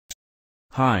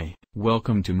Hi,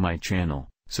 welcome to my channel.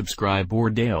 Subscribe or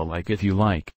like if you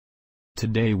like.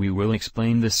 Today we will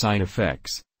explain the side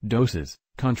effects, doses,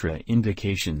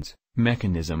 contraindications,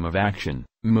 mechanism of action,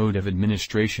 mode of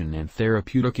administration and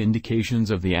therapeutic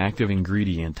indications of the active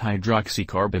ingredient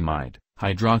hydroxycarbamide,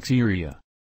 hydroxyurea.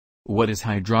 What is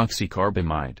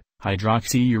hydroxycarbamide,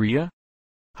 hydroxyurea?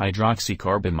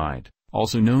 Hydroxycarbamide,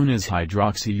 also known as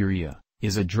hydroxyurea,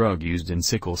 is a drug used in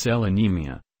sickle cell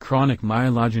anemia, chronic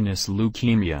myelogenous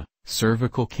leukemia,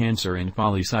 cervical cancer and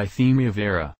polycythemia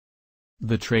vera.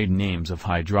 The trade names of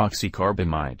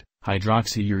hydroxycarbamide,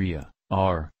 hydroxyurea,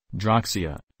 are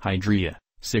Droxia, Hydrea,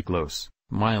 Siklos,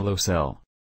 Mylocel.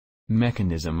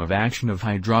 Mechanism of action of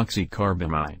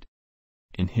hydroxycarbamide.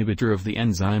 Inhibitor of the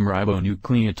enzyme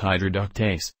ribonucleotide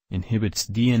reductase, inhibits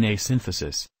DNA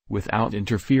synthesis, without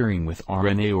interfering with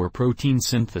RNA or protein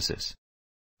synthesis.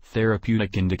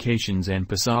 Therapeutic indications and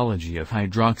posology of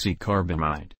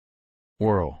hydroxycarbamide.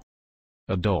 Oral.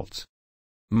 Adults.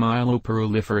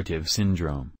 Myeloproliferative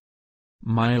syndrome.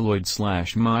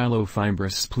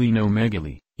 Myeloid/myelofibrous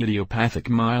splenomegaly, idiopathic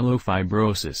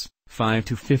myelofibrosis, 5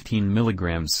 to 15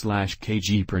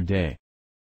 mg/kg per day.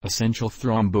 Essential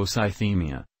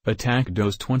thrombocythemia, attack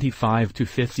dose 25 to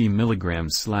 50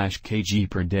 mg/kg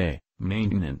per day,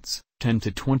 maintenance, 10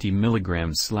 to 20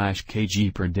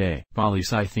 mg/kg per day.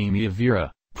 Polycythemia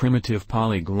vera, primitive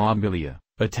polyglobulia,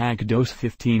 attack dose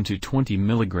 15 to 20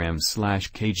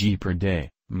 mg/kg per day,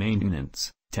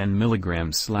 maintenance, 10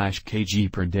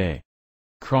 mg/kg per day.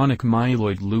 Chronic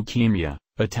myeloid leukemia,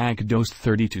 attack dose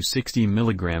 30 to 60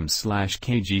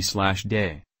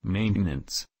 mg/kg/day,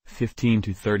 maintenance, 15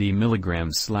 to 30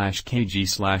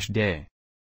 mg/kg/day.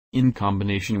 In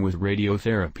combination with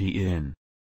radiotherapy in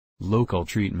local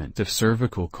treatment of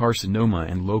cervical carcinoma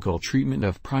and local treatment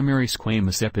of primary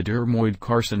squamous epidermoid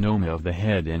carcinoma of the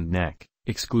head and neck,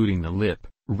 excluding the lip,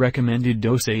 recommended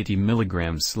dose 80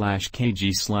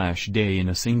 mg/kg/day in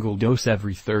a single dose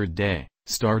every third day,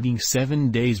 starting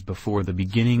 7 days before the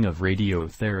beginning of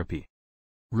radiotherapy.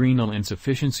 Renal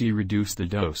insufficiency, reduce the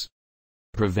dose.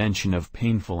 Prevention of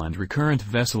painful and recurrent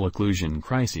vessel occlusion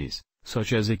crises,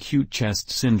 such as acute chest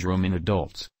syndrome in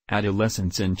adults,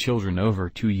 adolescents and children over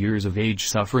 2 years of age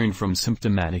suffering from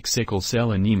symptomatic sickle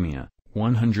cell anemia,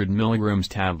 100 mg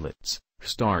tablets,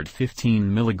 start 15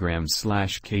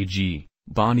 mg/kg,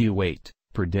 body weight,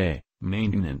 per day,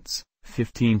 maintenance,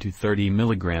 15 to 30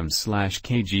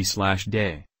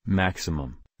 mg/kg/day,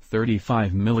 maximum,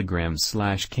 35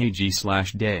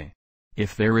 mg/kg/day.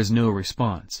 If there is no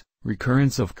response,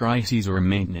 recurrence of crises or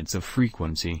maintenance of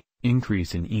frequency,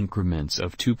 increase in increments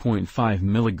of 2.5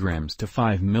 mg to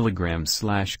 5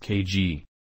 mg/kg.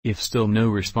 If still no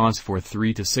response for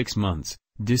 3 to 6 months,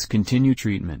 discontinue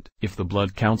treatment. If the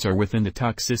blood counts are within the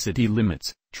toxicity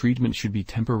limits, treatment should be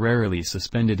temporarily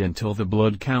suspended until the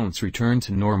blood counts return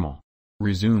to normal.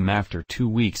 Resume after 2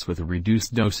 weeks with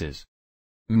reduced doses.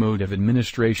 Mode of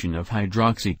administration of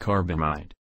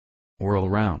hydroxycarbamide. Oral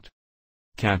route.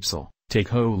 Capsule, take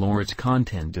whole or its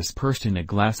content dispersed in a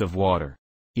glass of water.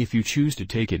 If you choose to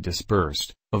take it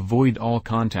dispersed, avoid all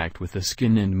contact with the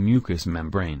skin and mucous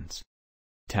membranes.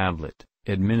 Tablet,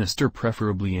 administer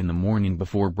preferably in the morning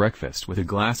before breakfast with a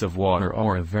glass of water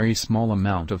or a very small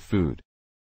amount of food.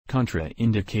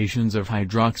 Contraindications of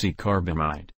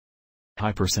hydroxycarbamide.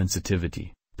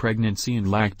 Hypersensitivity, pregnancy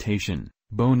and lactation,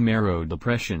 bone marrow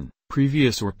depression,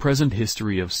 previous or present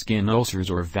history of skin ulcers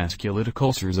or vasculitic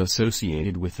ulcers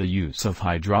associated with the use of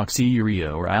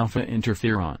hydroxyurea or alpha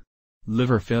interferon.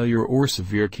 Liver failure or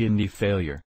severe kidney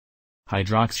failure.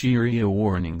 Hydroxyurea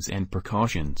warnings and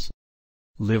precautions.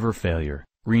 Liver failure,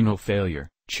 renal failure,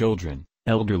 children,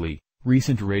 elderly,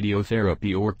 recent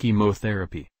radiotherapy or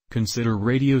chemotherapy, consider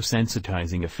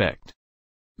radiosensitizing effect.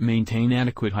 Maintain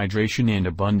adequate hydration and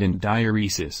abundant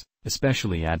diuresis,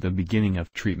 especially at the beginning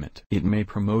of treatment. It may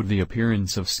promote the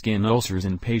appearance of skin ulcers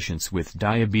in patients with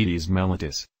diabetes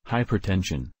mellitus,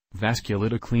 hypertension,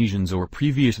 vasculitic lesions or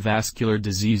previous vascular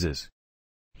diseases.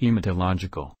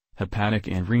 Hematological, hepatic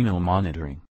and renal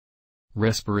monitoring.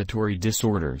 Respiratory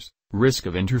disorders, risk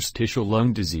of interstitial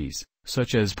lung disease,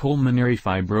 such as pulmonary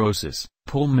fibrosis,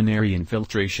 pulmonary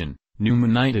infiltration,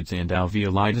 pneumonitis and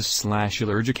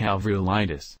alveolitis/allergic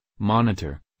alveolitis.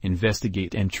 Monitor,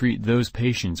 investigate and treat those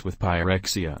patients with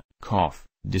pyrexia, cough,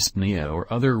 dyspnea or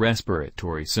other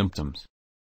respiratory symptoms.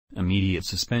 Immediate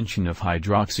suspension of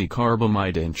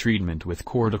hydroxycarbamide and treatment with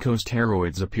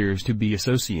corticosteroids appears to be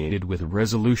associated with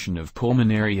resolution of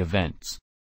pulmonary events.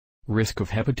 Risk of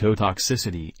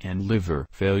hepatotoxicity and liver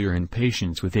failure in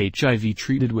patients with HIV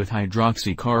treated with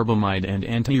hydroxycarbamide and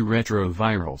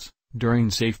antiretrovirals, during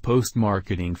safe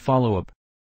post-marketing follow-up.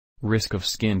 Risk of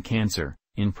skin cancer,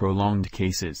 In prolonged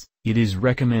cases, it is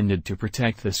recommended to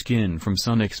protect the skin from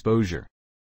sun exposure.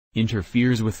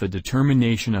 Interferes with the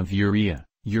determination of urea,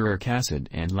 uric acid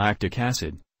and lactic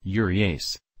acid,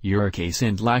 urease, uricase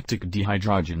and lactic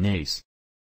dehydrogenase.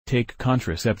 Take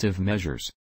contraceptive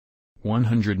measures.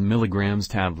 100 mg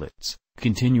tablets.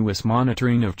 Continuous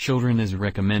monitoring of children is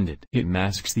recommended. It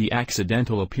masks the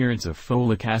accidental appearance of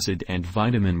folic acid and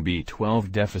vitamin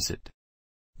B12 deficit.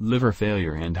 Liver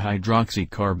failure and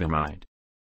hydroxycarbamide.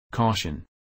 Caution.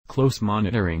 Close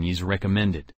monitoring is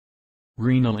recommended.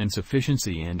 Renal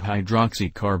insufficiency and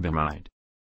hydroxycarbamide.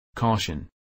 Caution.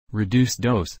 Reduced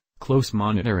dose, close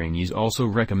monitoring is also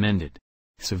recommended.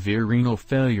 Severe renal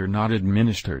failure not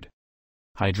administered.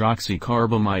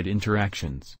 Hydroxycarbamide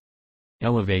interactions.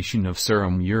 Elevation of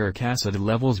serum uric acid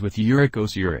levels with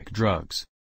uricosuric drugs.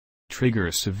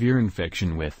 Triggers severe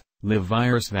infection with live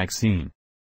virus vaccine.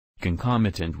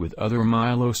 Concomitant with other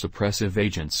myelosuppressive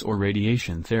agents or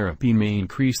radiation therapy may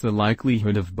increase the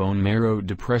likelihood of bone marrow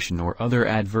depression or other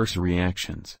adverse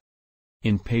reactions.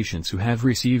 In patients who have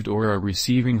received or are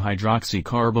receiving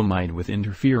hydroxycarbamide with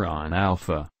interferon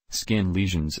alpha, skin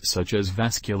lesions such as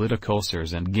vasculitic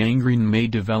ulcers and gangrene may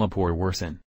develop or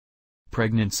worsen.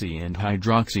 Pregnancy and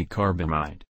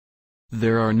hydroxycarbamide.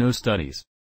 There are no studies.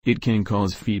 It can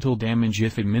cause fetal damage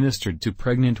if administered to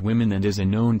pregnant women and is a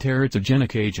known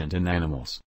teratogenic agent in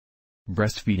animals.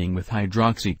 Breastfeeding with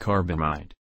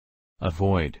hydroxycarbamide.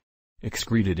 Avoid.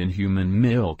 Excreted in human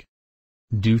milk.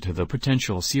 Due to the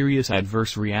potential serious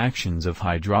adverse reactions of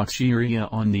hydroxyurea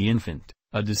on the infant,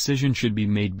 a decision should be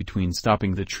made between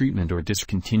stopping the treatment or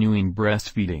discontinuing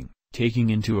breastfeeding, taking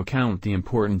into account the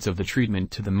importance of the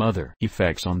treatment to the mother.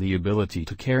 Effects on the ability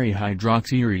to carry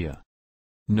hydroxyurea.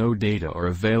 No data are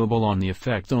available on the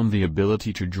effect on the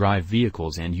ability to drive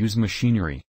vehicles and use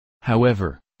machinery.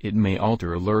 However, it may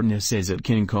alter alertness as it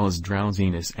can cause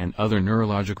drowsiness and other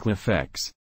neurological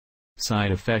effects.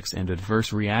 Side effects and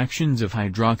adverse reactions of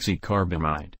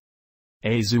hydroxycarbamide.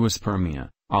 Azoospermia,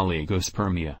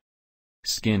 oligospermia.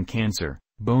 Skin cancer,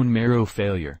 bone marrow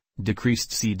failure,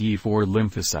 decreased CD4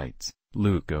 lymphocytes,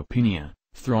 leukopenia,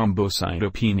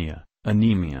 thrombocytopenia,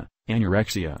 anemia,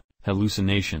 anorexia,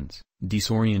 hallucinations,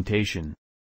 disorientation.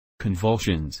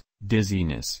 Convulsions,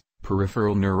 dizziness,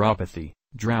 peripheral neuropathy,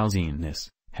 drowsiness,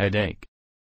 headache.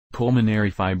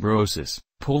 Pulmonary fibrosis,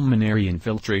 pulmonary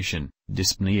infiltration,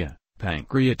 dyspnea,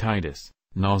 pancreatitis,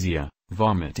 nausea,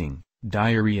 vomiting,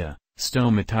 diarrhea,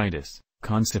 stomatitis,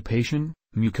 constipation,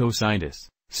 mucositis,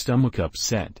 stomach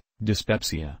upset,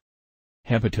 dyspepsia.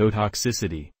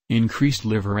 Hepatotoxicity, increased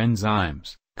liver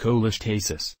enzymes,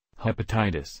 cholestasis,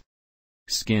 hepatitis.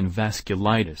 Skin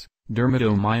vasculitis,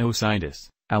 dermatomyositis,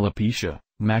 alopecia,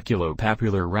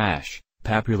 maculopapular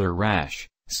rash,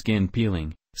 skin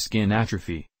peeling, skin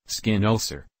atrophy, skin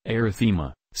ulcer,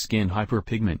 erythema, skin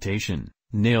hyperpigmentation,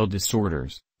 nail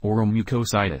disorders, oral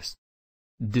mucositis.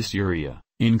 Dysuria,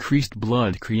 increased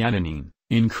blood creatinine,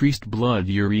 increased blood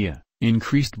urea,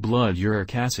 increased blood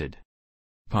uric acid.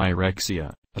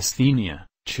 Pyrexia, asthenia,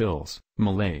 chills,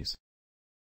 malaise,